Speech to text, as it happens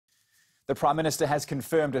The Prime Minister has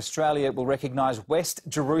confirmed Australia will recognise West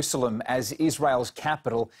Jerusalem as Israel's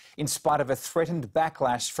capital in spite of a threatened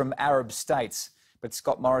backlash from Arab states. But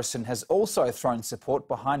Scott Morrison has also thrown support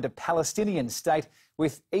behind a Palestinian state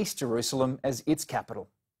with East Jerusalem as its capital.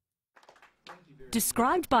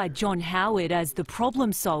 Described by John Howard as the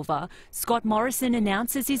problem solver, Scott Morrison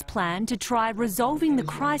announces his plan to try resolving the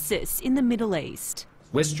crisis in the Middle East.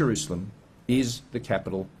 West Jerusalem is the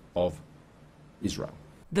capital of Israel.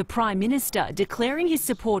 The Prime Minister declaring his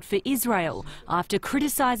support for Israel after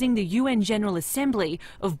criticising the UN General Assembly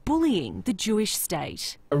of bullying the Jewish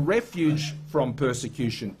state. A refuge from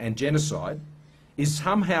persecution and genocide is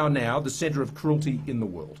somehow now the centre of cruelty in the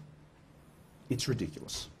world. It's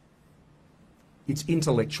ridiculous. It's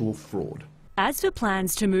intellectual fraud. As for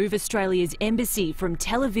plans to move Australia's embassy from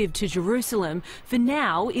Tel Aviv to Jerusalem, for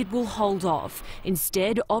now it will hold off,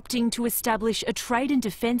 instead opting to establish a trade and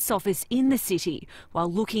defence office in the city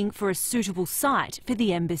while looking for a suitable site for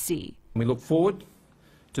the embassy. We look forward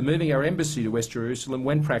to moving our embassy to West Jerusalem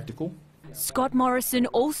when practical. Scott Morrison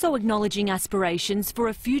also acknowledging aspirations for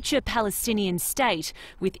a future Palestinian state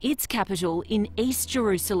with its capital in East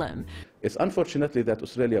Jerusalem. It's unfortunately that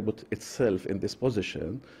Australia put itself in this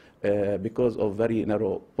position because of very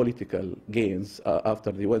narrow political gains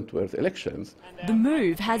after the Wentworth elections. The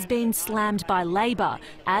move has been slammed by Labor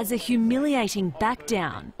as a humiliating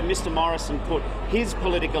backdown. Mr Morrison put his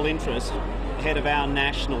political interest ahead of our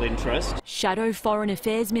national interest. Shadow Foreign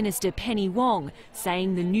Affairs Minister Penny Wong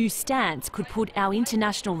saying the new stance could put our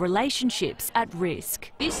international relationships at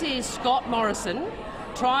risk. This is Scott Morrison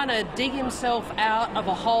trying to dig himself out of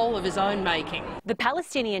a hole of his own making. The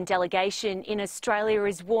Palestinian delegation in Australia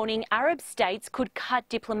is warning Arab states could cut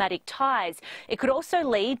diplomatic ties. It could also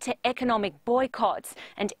lead to economic boycotts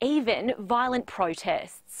and even violent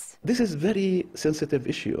protests. This is a very sensitive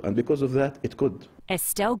issue, and because of that, it could.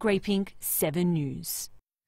 Estelle Grieping, 7 News.